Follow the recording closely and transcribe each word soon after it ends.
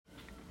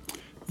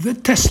The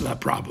Tesla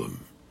problem.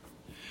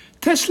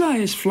 Tesla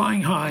is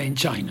flying high in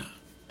China.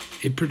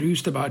 It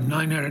produced about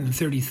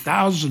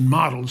 930,000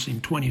 models in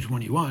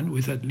 2021,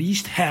 with at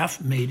least half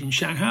made in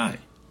Shanghai.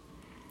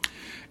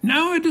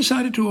 Now it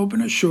decided to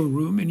open a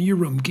showroom in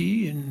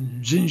Urumqi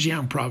in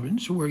Xinjiang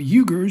province, where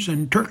Uyghurs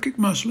and Turkic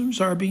Muslims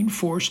are being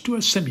forced to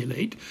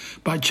assimilate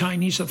by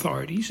Chinese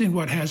authorities in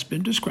what has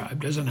been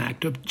described as an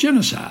act of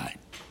genocide.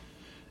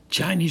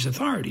 Chinese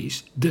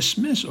authorities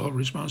dismiss all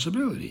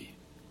responsibility.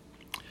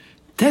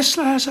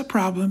 Tesla has a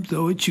problem,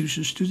 though it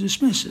chooses to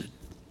dismiss it.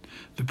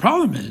 The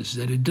problem is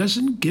that it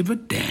doesn't give a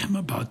damn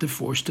about the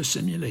forced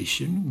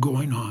assimilation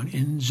going on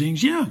in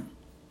Xinjiang.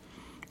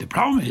 The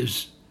problem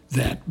is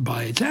that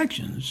by its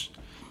actions,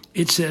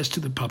 it says to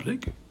the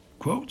public,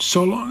 quote,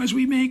 "So long as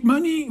we make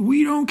money,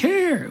 we don't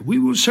care. We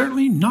will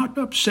certainly not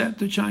upset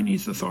the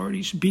Chinese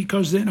authorities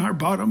because then our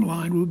bottom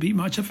line will be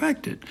much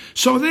affected.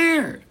 So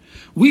there,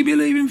 we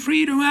believe in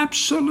freedom,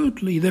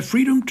 absolutely, the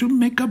freedom to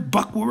make a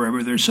buck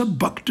wherever there's a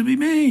buck to be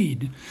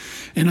made.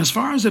 And as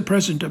far as the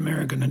present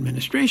American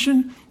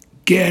administration,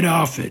 get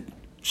off it.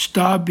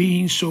 Stop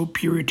being so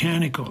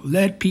puritanical.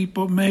 Let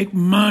people make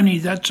money.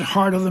 That's the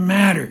heart of the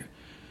matter.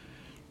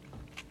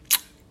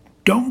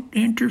 Don't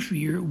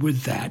interfere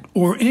with that,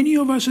 or any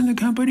of us in the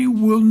company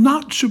will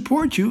not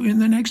support you in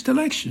the next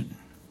election.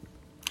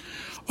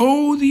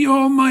 Oh, the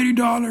almighty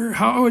dollar,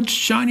 how its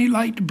shiny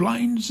light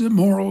blinds the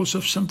morals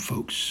of some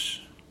folks."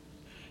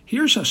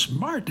 Here's a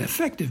smart,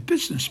 effective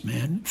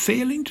businessman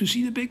failing to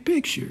see the big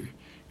picture,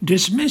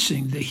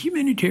 dismissing the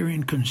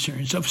humanitarian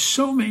concerns of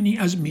so many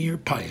as mere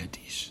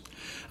pieties.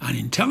 An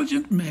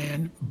intelligent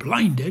man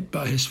blinded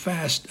by his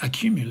fast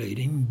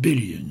accumulating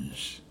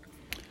billions.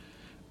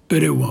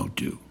 But it won't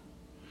do.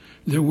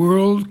 The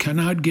world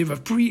cannot give a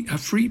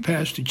free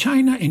pass to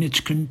China in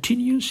its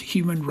continuous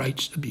human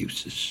rights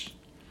abuses.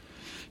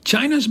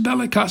 China's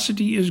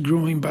bellicosity is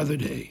growing by the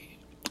day,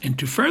 and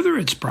to further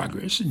its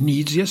progress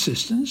needs the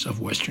assistance of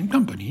Western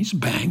companies,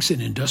 banks,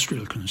 and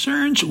industrial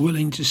concerns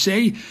willing to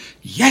say,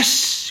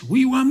 "Yes,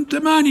 we want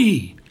the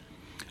money,"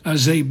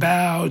 as they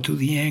bow to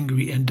the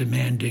angry and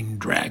demanding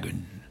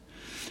dragon.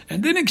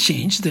 And in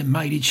exchange, the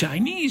mighty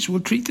Chinese will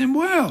treat them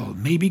well,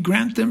 maybe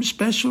grant them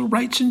special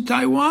rights in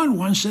Taiwan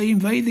once they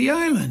invade the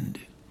island,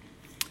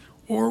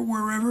 or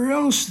wherever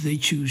else they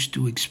choose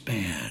to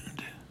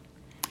expand.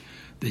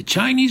 The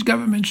Chinese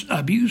government's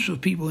abuse of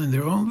people in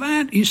their own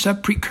land is a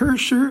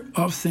precursor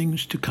of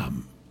things to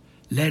come.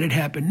 Let it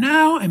happen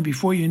now, and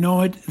before you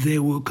know it, they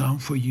will come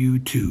for you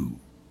too.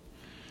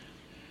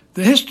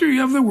 The history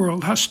of the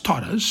world has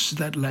taught us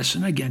that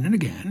lesson again and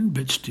again,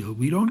 but still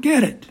we don't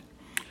get it.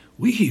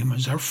 We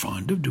humans are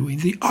fond of doing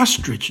the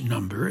ostrich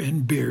number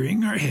and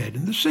burying our head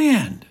in the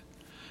sand.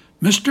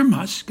 Mr.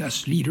 Musk,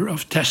 as leader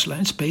of Tesla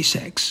and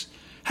SpaceX,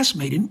 has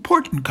made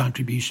important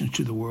contributions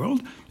to the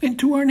world and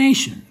to our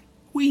nation.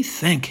 We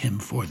thank him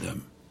for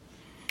them.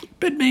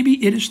 But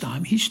maybe it is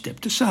time he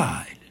stepped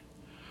aside.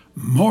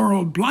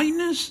 Moral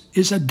blindness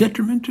is a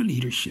detriment to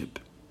leadership,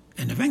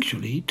 and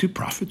eventually to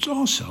profits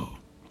also.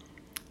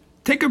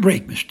 Take a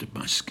break, Mr.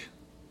 Musk.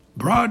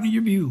 Broaden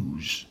your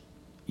views.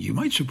 You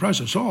might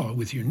surprise us all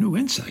with your new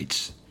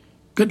insights.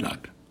 Good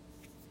luck.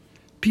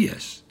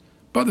 P.S.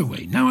 By the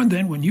way, now and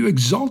then when you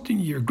exult in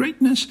your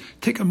greatness,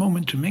 take a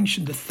moment to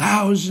mention the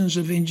thousands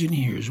of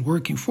engineers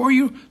working for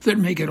you that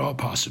make it all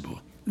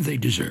possible. They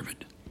deserve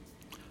it.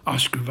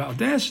 Oscar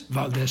Valdez,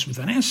 Valdez with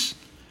an S,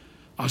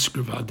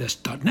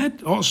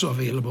 OscarValdez.net, also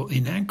available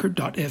in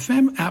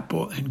Anchor.fm,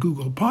 Apple and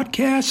Google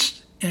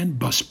Podcasts, and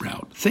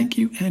Buzzsprout. Thank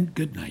you and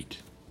good night.